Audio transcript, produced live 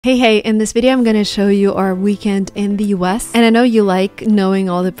Hey, in this video I'm going to show you our weekend in the US, and I know you like knowing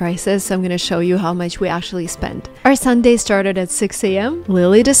all the prices, so I'm going to show you how much we actually spent. Our Sunday started at 6 a.m.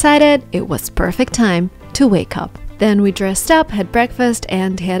 Lily decided it was perfect time to wake up. Then we dressed up, had breakfast,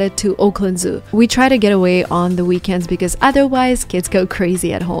 and headed to Oakland Zoo. We try to get away on the weekends because otherwise kids go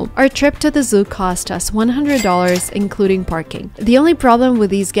crazy at home. Our trip to the zoo cost us $100, including parking. The only problem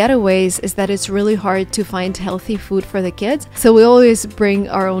with these getaways is that it's really hard to find healthy food for the kids, so we always bring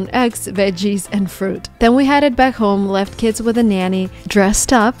our own eggs, veggies, and fruit. Then we headed back home, left kids with a nanny,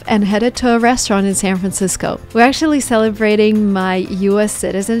 dressed up, and headed to a restaurant in San Francisco. We're actually celebrating my US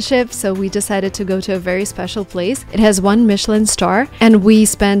citizenship, so we decided to go to a very special place. It has 1 Michelin star, and we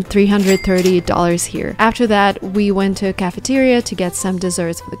spent $330 here. After that, we went to a cafeteria to get some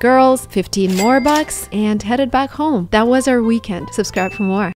desserts for the girls, 15 more bucks, and headed back home. That was our weekend. Subscribe for more.